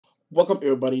Welcome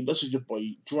everybody, this is your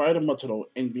boy Dryder Mataroa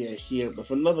and we are here with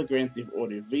another Grand Theft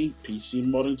Auto V PC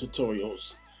modding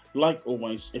tutorials. Like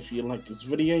always, if you like this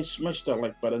video, smash that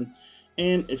like button,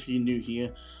 and if you're new here,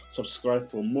 subscribe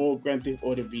for more Grand Theft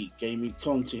Auto V gaming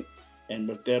content. And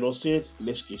with that all said,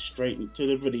 let's get straight into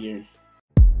the video.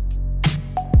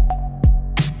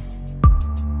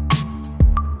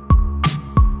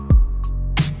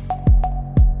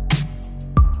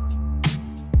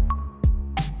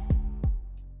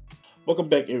 Welcome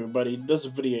back everybody. This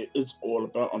video is all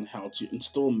about on how to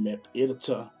install map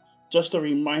editor. Just a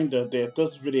reminder that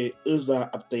this video is our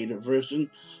updated version,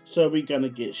 so we're gonna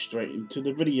get straight into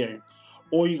the video.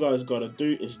 All you guys gotta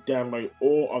do is download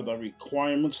all of the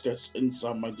requirements that's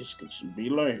inside my description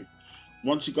below.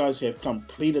 Once you guys have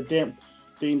completed that,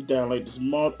 then download this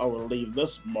mod. I will leave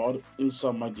this mod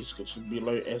inside my description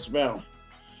below as well.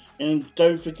 And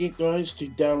don't forget guys to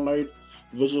download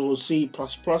Visual C++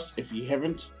 if you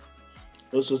haven't.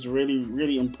 This is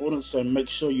really important, so make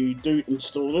sure you do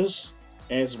install this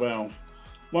as well.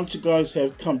 Once you guys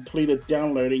have completed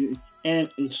downloading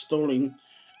and installing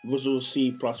Visual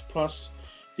C++,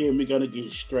 then we're going to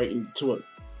get straight into it.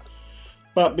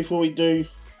 But before we do,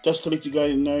 just to let you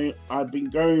guys know, I've been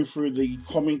going through the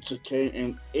comments, okay,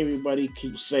 and everybody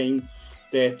keeps saying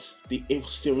that the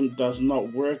F7 does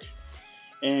not work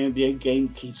and their game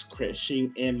keeps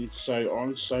crashing and so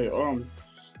on.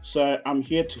 So I'm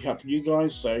here to help you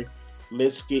guys, so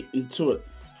let's get into it.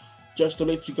 Just to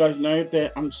let you guys know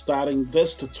that I'm starting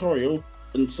this tutorial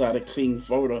inside a clean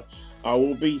folder. I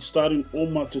will be starting all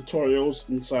my tutorials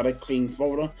inside a clean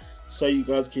folder so you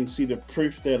guys can see the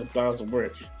proof that it does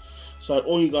work. So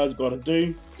all you guys got to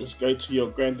do is go to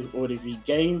your Grand Theft Auto V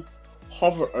game,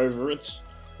 hover over it,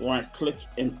 right click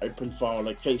and open file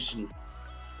location.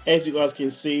 As you guys can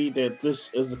see that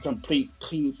this is a complete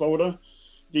clean folder.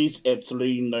 There's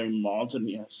absolutely no mods in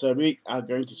here, so we are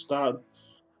going to start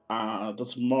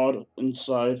this mod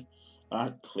inside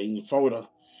a clean folder.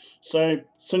 So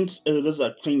since it is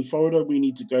a clean folder, we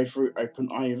need to go through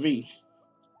OpenIV.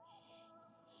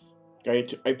 Go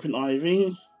to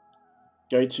OpenIV,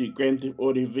 go to Grand Theft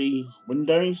Auto V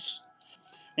Windows,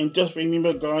 and just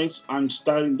remember guys, I'm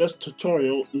starting this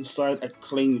tutorial inside a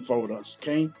clean folder,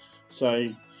 okay? So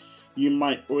you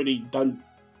might already done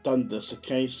this,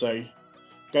 okay? So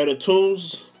go to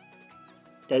Tools,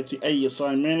 go to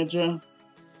ASI Manager,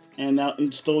 and now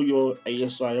install your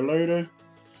ASI loader.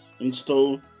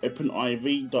 Install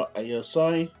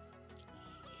OpenIV.asi,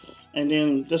 and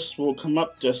then this will come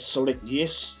up. Just select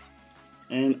yes,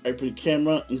 and open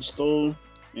camera, install,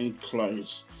 and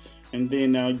close. And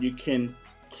then now you can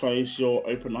close your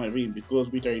OpenIV because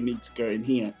we don't need to go in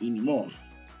here anymore.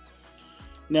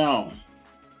 Now,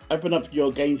 open up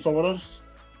your game folder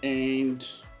and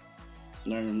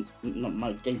no, not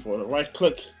my game folder. Right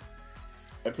click,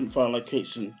 open file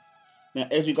location. Now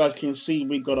as you guys can see,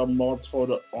 we got a mods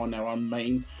folder on our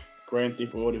main Grand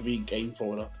Theft Auto V game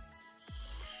folder.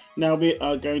 Now we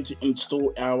are going to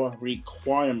install our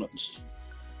requirements.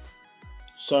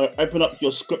 So open up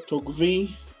your Scripthook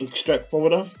V extract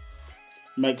folder,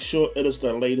 make sure it is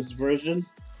the latest version,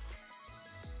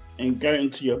 and go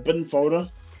into your bin folder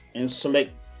and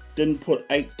select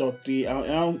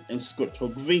input8.dll and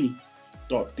Scripthook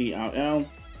V.dll,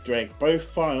 drag both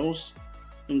files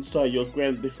inside your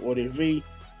Grand Theft Auto V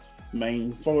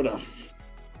main folder.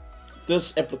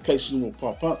 This application will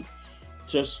pop up,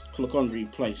 just click on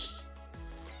replace.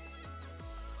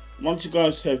 Once you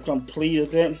guys have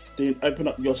completed that, then open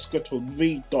up your Scripthook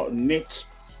V.net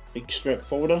extract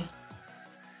folder.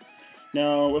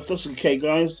 Now with this, okay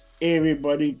guys,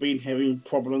 everybody been having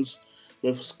problems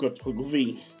with Scripthook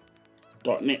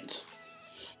V.net.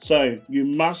 So you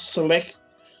must select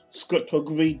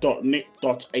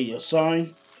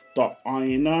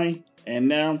scripthookv.net.asi.ini and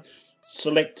now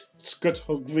select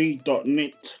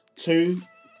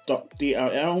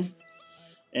scripthookv.net2.dll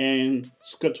and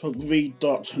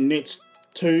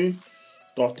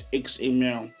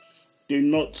scripthookv.net2.xml. Do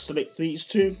not select these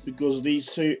two because these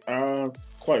two are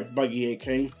quite buggy,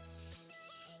 okay?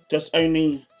 Just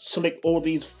only select all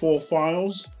these 4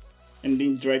 files and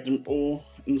then drag them all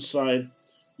inside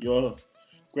your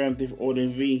Grand Theft Auto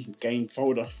V game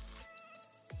folder.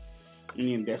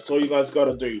 And that's all you guys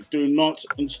gotta do. Do not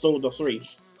install the 3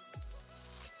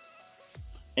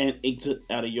 and exit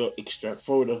out of your extract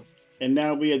folder. And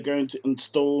now we are going to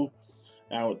install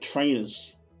our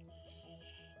trainers.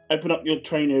 Open up your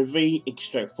Trainer V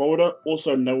extract folder,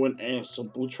 also known as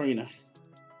Simple Trainer.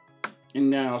 And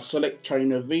now select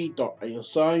Trainer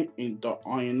V.asi and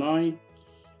 .ini,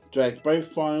 drag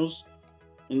both files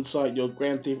inside your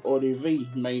Grand Theft Auto V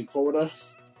main folder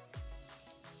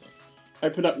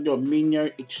Open up your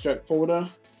Menu extract folder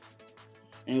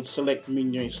and select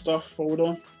Menu stuff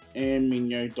folder and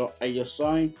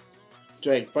Menu.asi.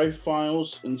 Drag both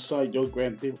files inside your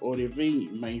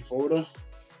NativeUI.dll main folder.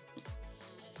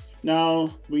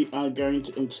 Now we are going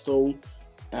to install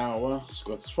our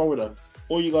scripts folder.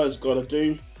 All you guys gotta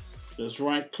do is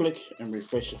right click and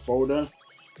refresh the folder.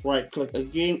 Right click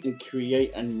again and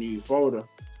create a new folder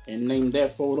and name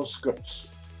that folder scripts.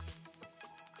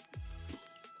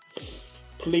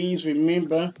 Please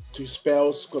remember to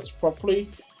spell scripts properly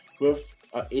with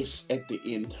a S at the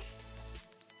end.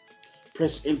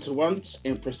 Press enter once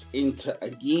and press enter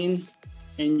again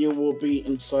and you will be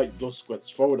inside your scripts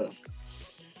folder.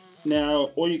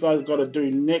 Now all you guys got to do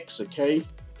next, okay,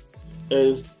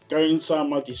 is go inside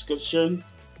my description,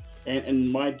 and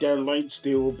in my downloads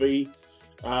there will be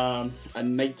a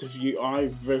NativeUI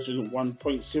version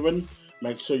 1.7.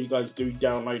 Make sure you guys do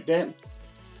download that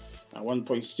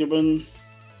 1.7,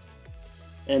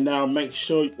 and now make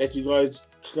sure that you guys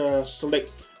select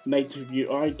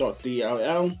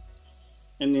NativeUI.dll,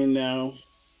 and then now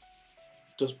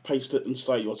just paste it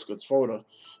inside your scripts folder.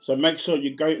 So make sure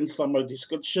you go inside my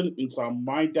description, inside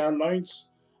my downloads,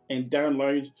 and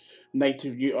download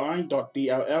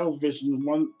NativeUI.dll version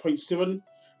 1.7,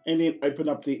 and then open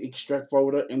up the extract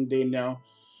folder, and then now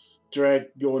drag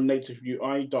your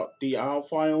NativeUI.dll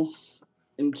file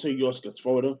into your scripts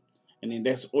folder, and then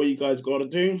that's all you guys got to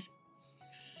do.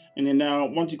 And then now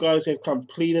once you guys have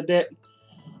completed that,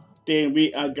 then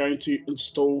we are going to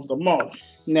install the mod.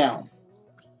 Now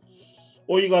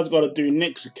all you guys got to do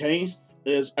next, okay,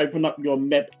 is open up your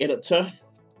map editor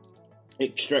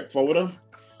extract folder.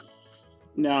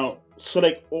 Now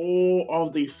select all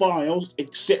of the files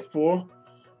except for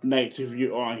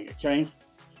NativeUI, okay,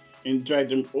 and drag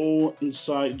them all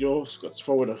inside your scripts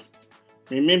folder.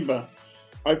 Remember,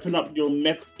 open up your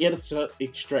map editor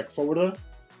extract folder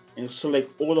and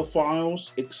select all the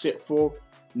files except for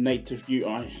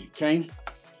NativeUI, okay,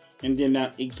 and then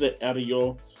now exit out of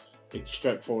your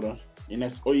extract folder, and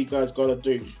that's all you guys got to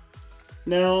do.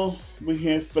 Now we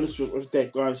have finished with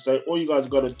that, guys. So all you guys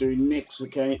got to do next,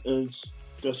 okay, is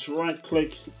just right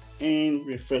click and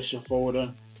refresh your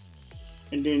folder,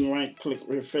 and then right click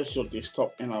refresh your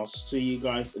desktop, and I'll see you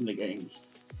guys in the game.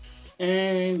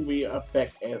 And we are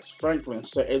back as Franklin.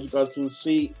 So as you guys can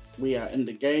see, we are in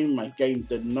the game. My game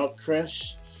did not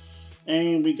crash,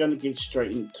 and we're gonna get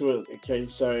straight into it, okay.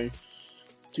 So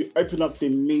to open up the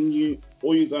menu,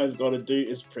 all you guys got to do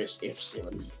is press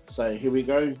F7. So here we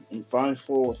go in 5,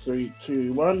 4, 3,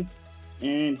 2, 1,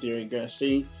 and there you go.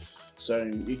 See, so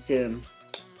you can,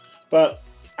 but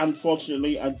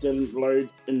unfortunately I didn't load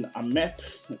in a map,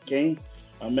 okay,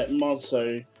 a map mod.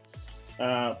 So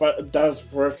but it does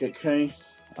work, okay.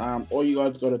 All you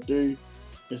guys got to do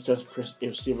is just press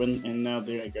F7, and now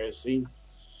there you go. See,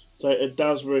 so it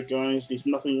does work, guys. There's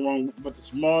nothing wrong with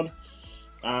this mod.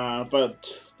 But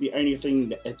the only thing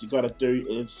that you gotta do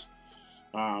is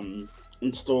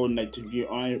install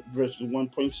NativeUI version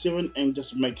 1.7, and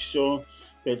just make sure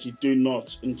that you do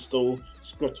not install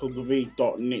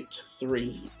scriptography.net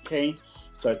 3, okay.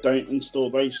 So don't install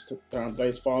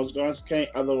those files, guys, okay.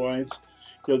 Otherwise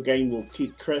your game will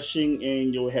keep crashing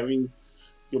and you'll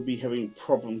be having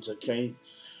problems, okay.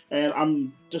 And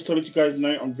I'm just to let you guys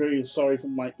know, I'm very sorry for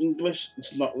my English.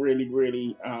 It's not really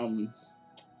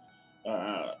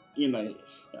you know,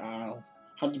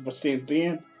 100%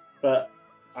 there, but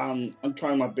I'm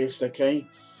trying my best, okay.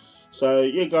 So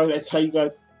yeah, guys, that's how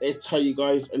you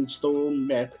guys install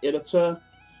map editor,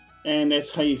 and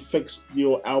that's how you fix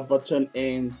your L button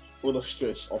and all the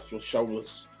stress off your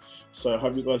shoulders. So I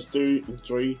hope you guys do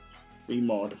enjoy the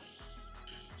mod.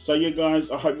 So yeah, guys,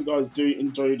 I hope you guys do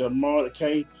enjoy the mod,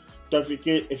 okay. Don't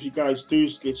forget, if you guys do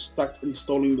get stuck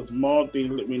installing this mod,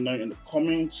 then let me know in the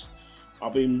comments. I'll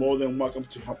be more than welcome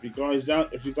to help you guys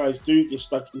out. If you guys do get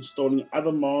stuck installing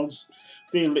other mods,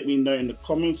 then let me know in the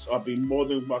comments. I'll be more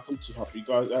than welcome to help you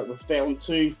guys out with that one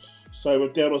too. So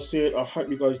with that all said, I hope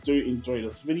you guys do enjoy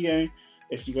this video.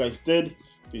 If you guys did,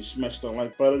 then smash the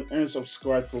like button and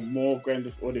subscribe for more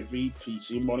NativeUI.dll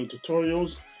PC modding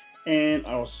tutorials. And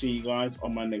I will see you guys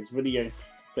on my next video.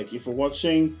 Thank you for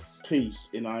watching. Peace,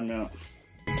 and I'm out.